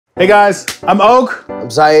Hey guys, I'm Oak.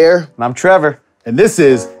 I'm Zaire. And I'm Trevor. And this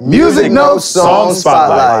is Musicnotes Song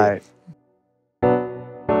Spotlight.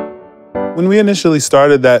 When we initially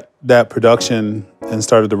started that production and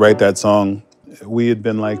started to write that song, we had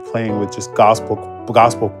been like playing with just gospel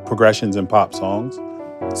progressions and pop songs.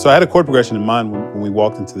 So I had a chord progression in mind when we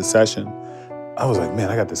walked into the session. I was like,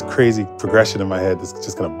 man, I got this crazy progression in my head that's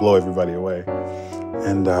just gonna blow everybody away.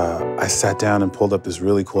 And I sat down and pulled up this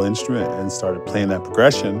really cool instrument and started playing that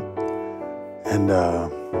progression. And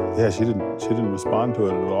yeah, she didn't respond to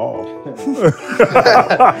it at all.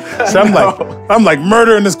 So I'm like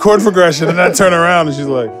murdering this chord progression, and I turn around and she's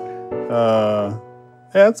like, yeah,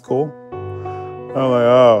 that's cool. I'm like,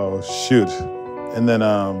 oh shoot. And then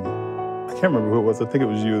I can't remember who it was. I think it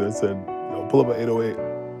was you that said, pull up an 808.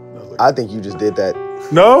 And I was like, I think you just did that.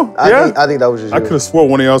 No? I think that was just you. I could have swore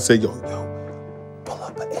one of y'all said, yo, pull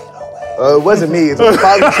up an 808. It wasn't me, it was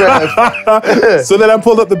probably Trev. So then I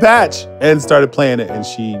pulled up the patch and started playing it, and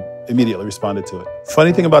she immediately responded to it.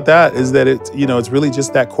 Funny thing about that is that it's really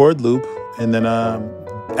just that chord loop. And then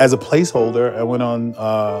as a placeholder, I went on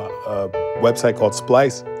a website called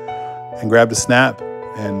Splice and grabbed a snap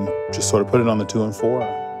and just sort of put it on the 2 and 4.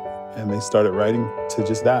 And they started writing to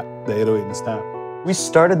just that, the 808 and the snap. We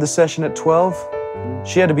started the session at 12.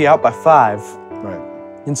 She had to be out by 5. Right.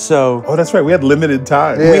 And so... Oh, that's right, we had limited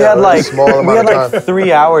time. Yeah, we had like, we had like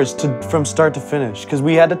 3 hours from start to finish because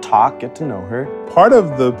we had to talk, get to know her. Part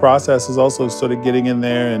of the process is also sort of getting in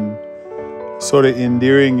there and sort of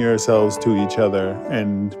endearing yourselves to each other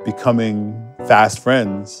and becoming fast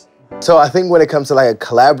friends. So I think when it comes to like a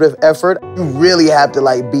collaborative effort, you really have to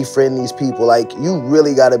like befriend these people. Like you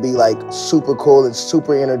really gotta be like super cool and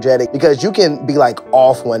super energetic because you can be like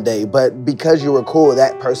off one day, but because you were cool,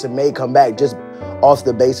 that person may come back just off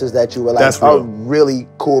the basis that you were like a really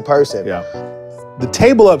cool person. Yeah. The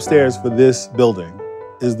table upstairs for this building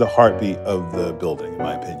is the heartbeat of the building, in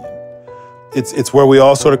my opinion. It's where we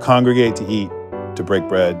all sort of congregate to eat, to break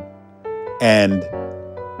bread, and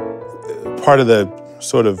part of the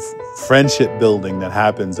sort of friendship building that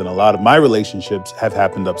happens in a lot of my relationships have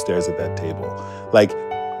happened upstairs at that table. Like,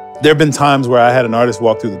 there have been times where I had an artist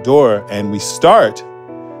walk through the door and we start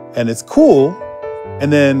and it's cool,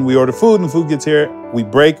 and then we order food and the food gets here, we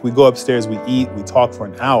break, we go upstairs, we eat, we talk for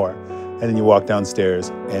an hour, and then you walk downstairs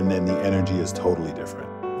and then the energy is totally different.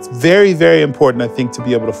 It's very, very important, I think, to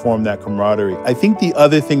be able to form that camaraderie. I think the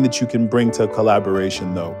other thing that you can bring to a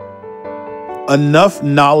collaboration, though, enough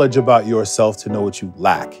knowledge about yourself to know what you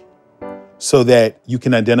lack so that you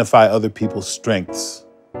can identify other people's strengths.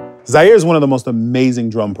 Zaire is one of the most amazing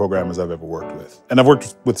drum programmers I've ever worked with, and I've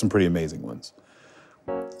worked with some pretty amazing ones.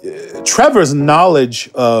 Trevor's knowledge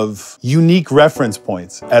of unique reference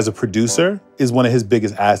points as a producer is one of his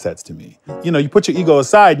biggest assets to me. You put your ego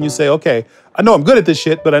aside and you say, okay, I know I'm good at this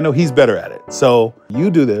shit, but I know he's better at it. So you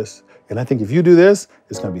do this, and I think if you do this,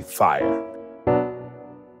 it's gonna be fire.